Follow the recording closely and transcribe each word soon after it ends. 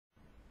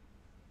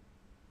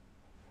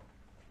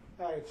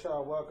Alright,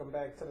 y'all, welcome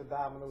back to the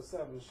Dominoes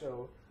 7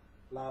 show.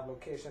 Live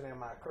location at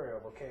my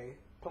crib, okay?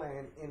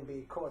 Playing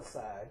NBA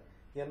Courtside.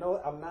 You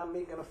know, I'm not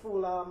making a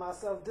fool out of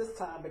myself this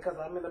time because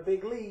I'm in a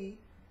big lead.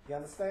 You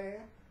understand?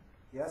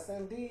 Yes,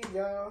 indeed,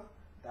 y'all.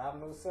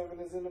 Dominoes 7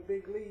 is in a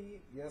big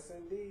lead. Yes,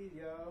 indeed,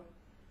 y'all.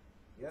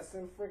 Yes,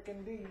 in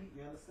frickin' deed.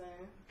 You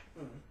understand?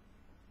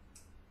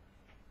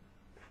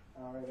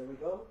 Alright, there we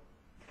go.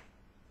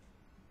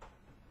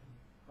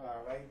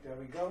 Alright, there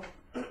we go.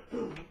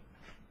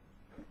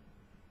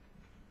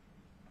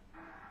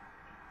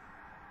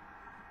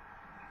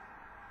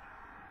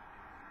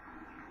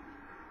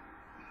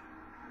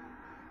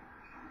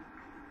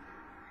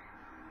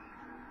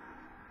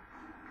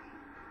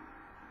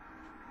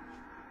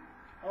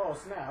 Oh,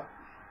 snap.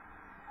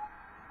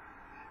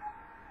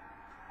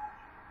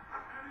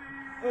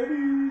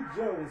 Eddie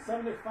Jones,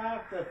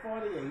 75 to 48.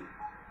 At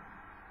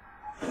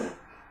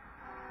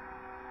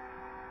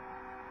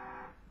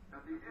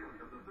the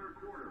end of the third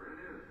quarter, it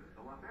is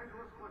the Los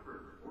Angeles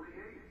Clippers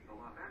 48, the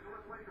Los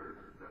Angeles Lakers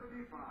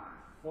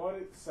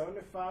 75.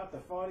 75 to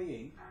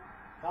 48.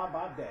 How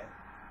about that?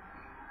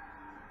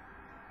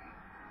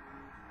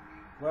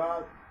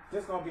 Well,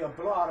 this is going to be a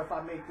blowout if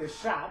I make this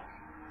shot.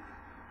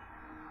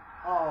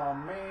 Oh,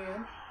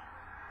 man.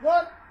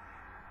 What?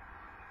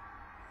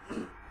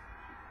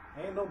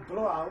 Ain't no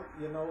blowout,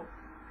 you know.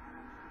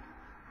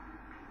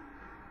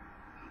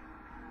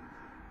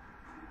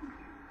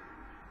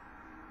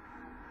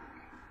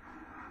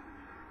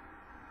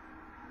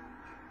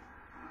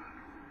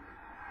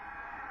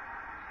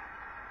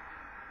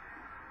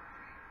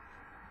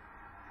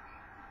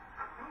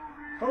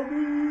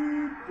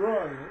 Kobe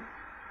Bryant,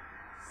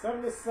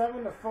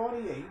 77 to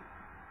 48.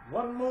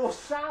 One more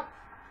shot.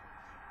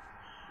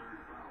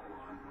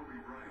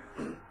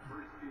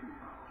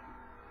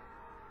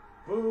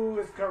 Boo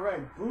is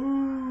correct.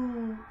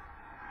 Boo.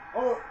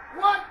 Oh,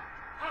 what?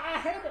 I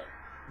hate it.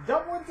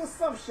 Double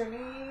interception.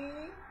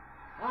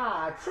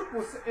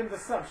 Triple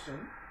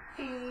interception.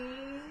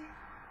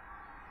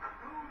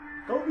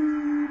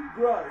 Kobe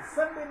Bryant,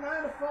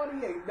 79 to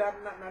 48.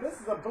 Now,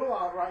 this is a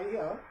blowout right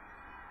here.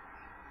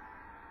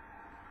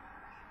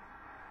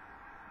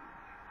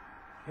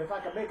 If I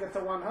can make it to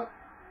 100.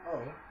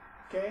 Oh,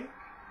 okay.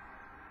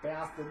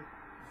 Bastard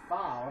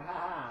foul.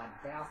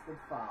 Bastard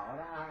foul.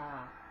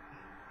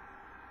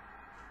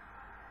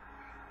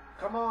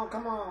 Come on,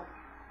 come on.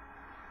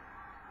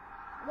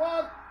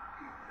 What?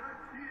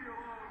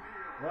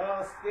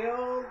 Well,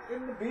 still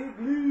in the big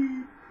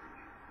lead.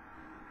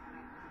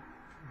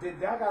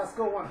 I gotta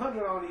score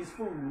 100 on these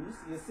fools,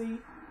 you see?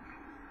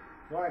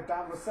 Right,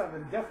 Dominoes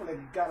 7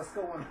 definitely gotta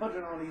score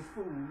 100 on these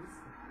fools.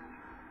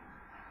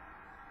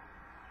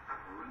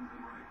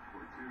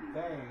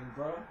 Dang,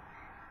 bro.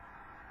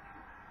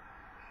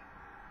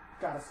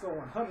 Gotta score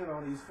 100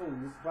 on these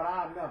fools, but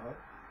I'll never.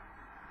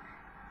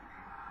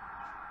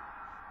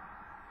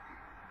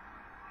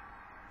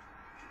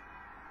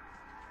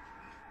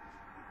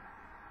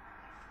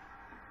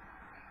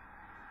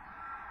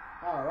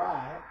 All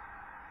right.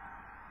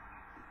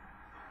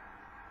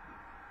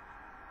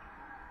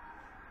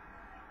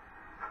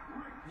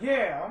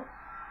 Yeah.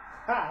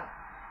 Ha.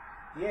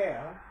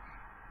 Yeah.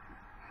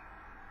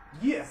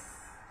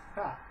 Yes.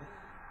 Ha.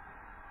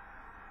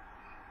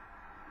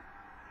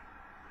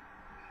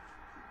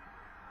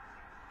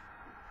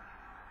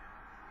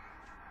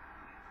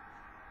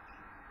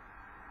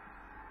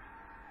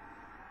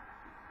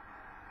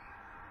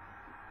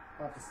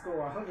 About to score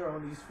 100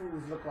 on these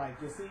fools, look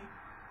like, you see?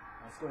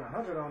 I'll score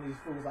 100 on these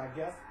fools, I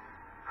guess.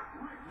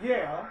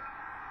 Yeah.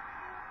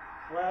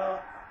 Well,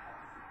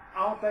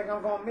 I don't think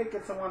I'm going to make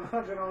it to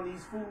 100 on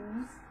these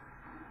fools.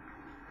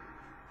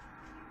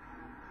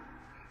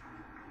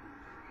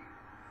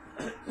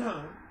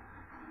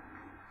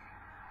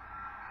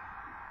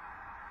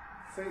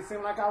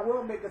 Seems like I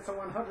will make it to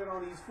 100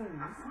 on these fools.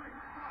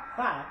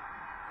 Ha.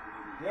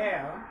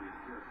 Yeah.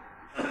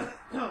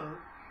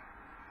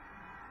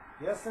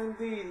 Yes,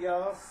 indeed,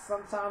 y'all.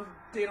 Sometimes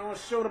they don't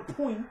show the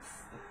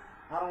points.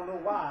 I don't know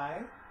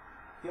why.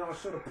 They don't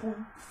show the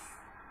points.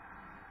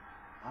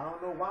 I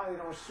don't know why they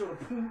don't show the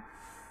points.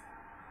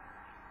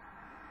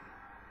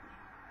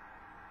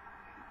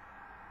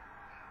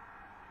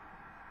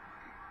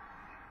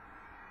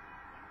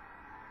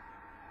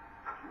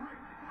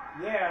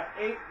 Yeah,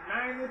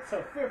 90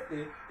 to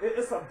 50.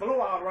 It's a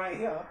blowout right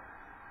here.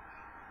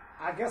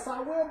 I guess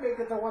I will make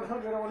it to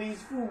 100 on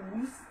these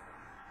fools.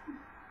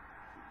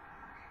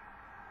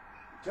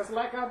 Just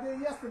like I did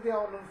yesterday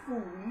on them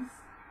fools.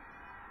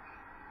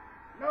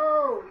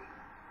 No!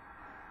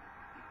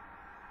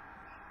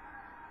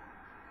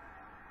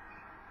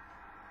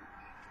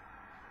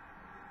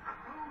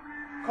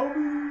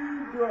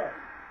 Kobe Bryant,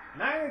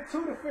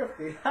 92 to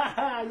 50.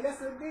 Haha,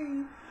 yes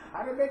indeed.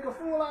 I can make a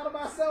fool out of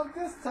myself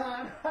this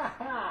time.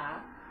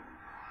 Haha.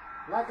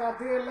 Like I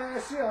did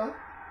last year.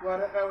 Well,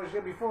 that was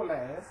year before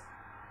last.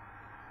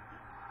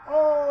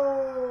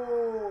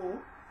 Oh!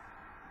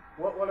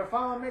 Well, if I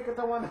don't make it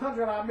to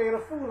 100, I made a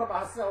fool of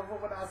myself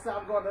when I said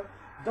I'm going to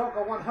dunk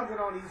a 100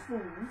 on these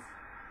fools.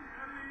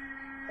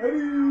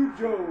 Eddie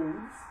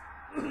Jones,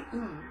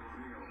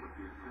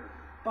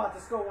 About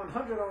to score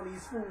 100 on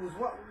these fools.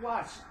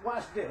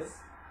 Watch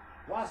this.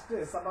 Watch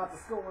this. I'm about to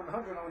score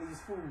 100 on these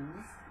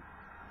fools.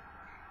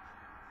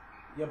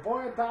 Your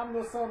boy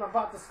Dominoes son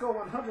about to score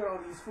 100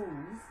 on these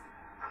fools.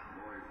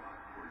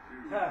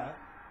 Huh.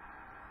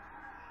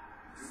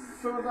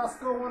 As soon as I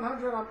score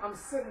 100, I'm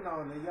sitting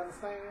on it. You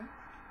understand?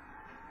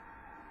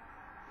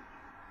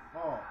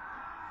 Oh.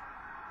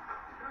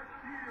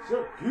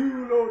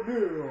 Shaquille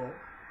O'Neal.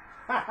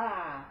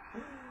 Ha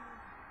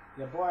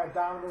Your boy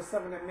Dominoes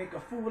 7 to make a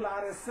fool out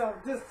of himself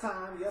this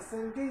time. Yes,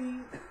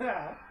 indeed.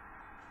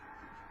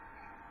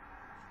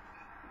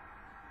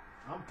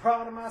 I'm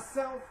proud of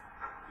myself.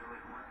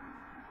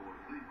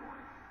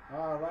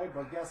 All right,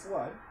 but guess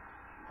what?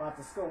 About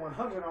to score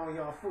 100 on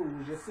y'all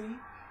fools, you see?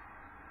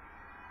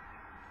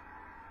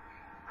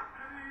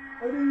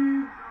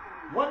 Eddie.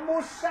 One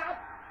more shot.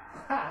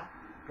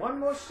 One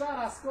more shot,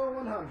 I score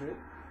 100.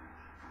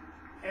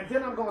 And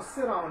then I'm going to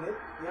sit on it.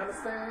 You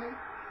understand?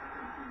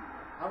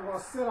 I'm going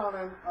to sit on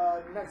it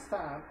next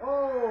time.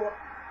 Oh,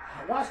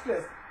 watch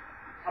this.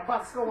 I'm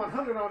about to score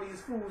 100 on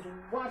these fools.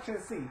 Watch and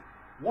see.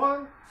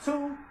 1,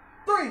 2,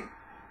 3.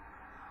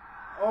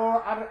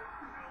 Oh,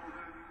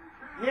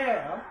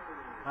 yeah.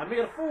 I made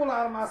a fool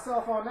out of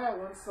myself on that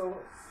one.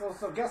 So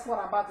guess what?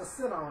 I'm about to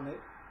sit on it.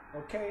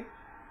 Okay?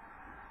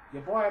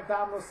 Your boy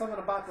Dominoes something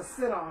about to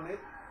sit on it.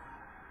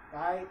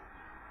 Right?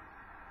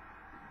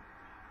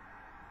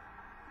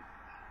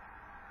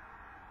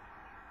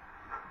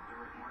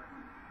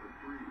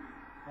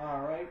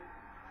 All right.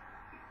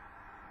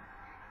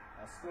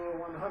 I scored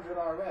 100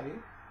 already.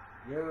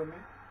 You hear me?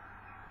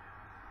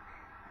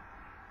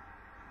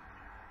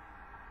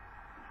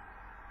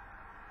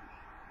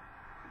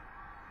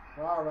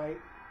 All right.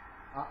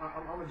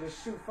 I'm going to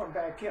just shoot from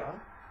back here.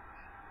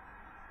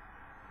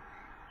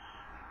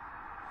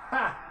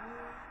 Ha!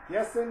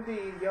 Yes,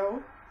 indeed,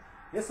 yo.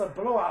 It's a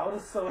blowout,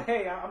 so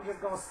hey, I'm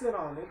just going to sit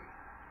on it.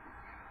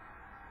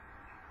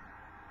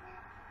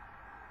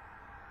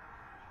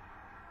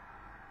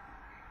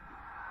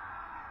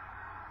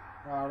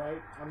 All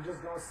right, I'm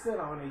just going to sit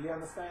on it, you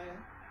understand?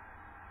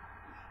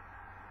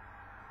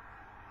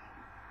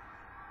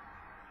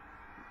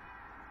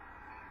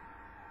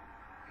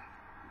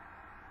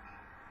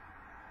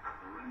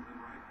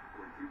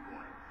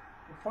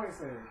 The points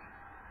there.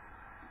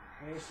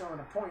 It ain't showing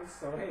the points,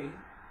 so hey.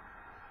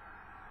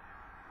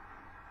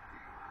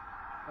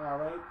 All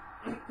right.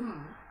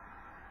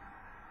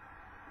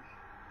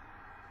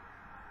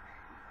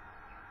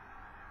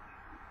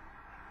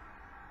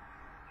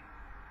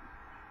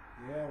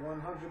 Yeah,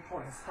 100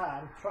 points.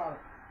 Ha, I'm proud.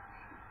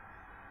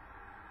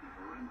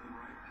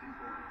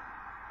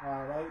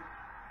 All right.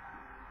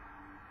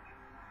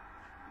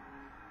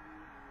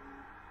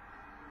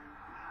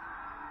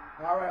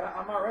 All right,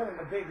 I'm already in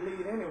a big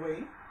lead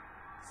anyway.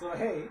 So,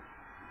 hey,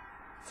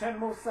 10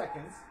 more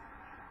seconds.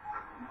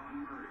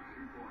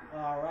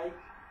 All right.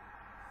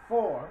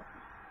 4,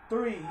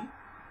 3,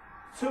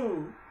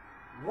 2,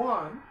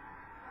 1.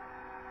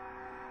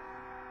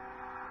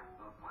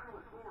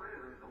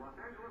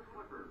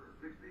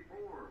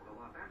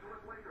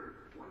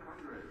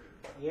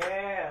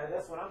 Yeah,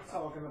 that's what I'm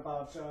talking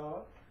about,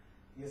 y'all.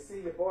 You see,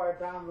 your boy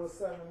Dominoes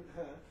 7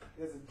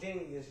 is a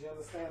genius. You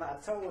understand? I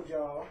told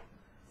y'all.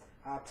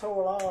 I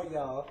told all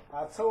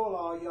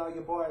y'all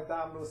your boy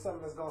Dominoes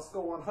 7 is going to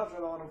score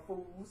 100 on them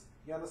fools.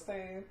 You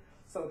understand?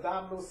 So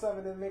Dominoes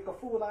 7 didn't make a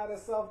fool out of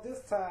himself this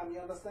time.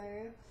 You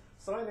understand?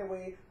 So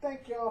anyway,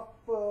 thank y'all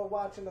for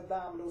watching the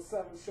Dominoes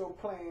 7 show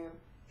playing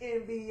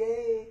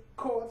NBA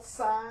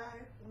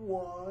Courtside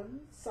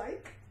 1.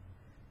 Psych.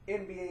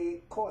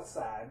 NBA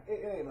Courtside.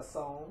 It ain't a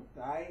song,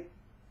 alright?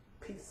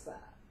 Peace out.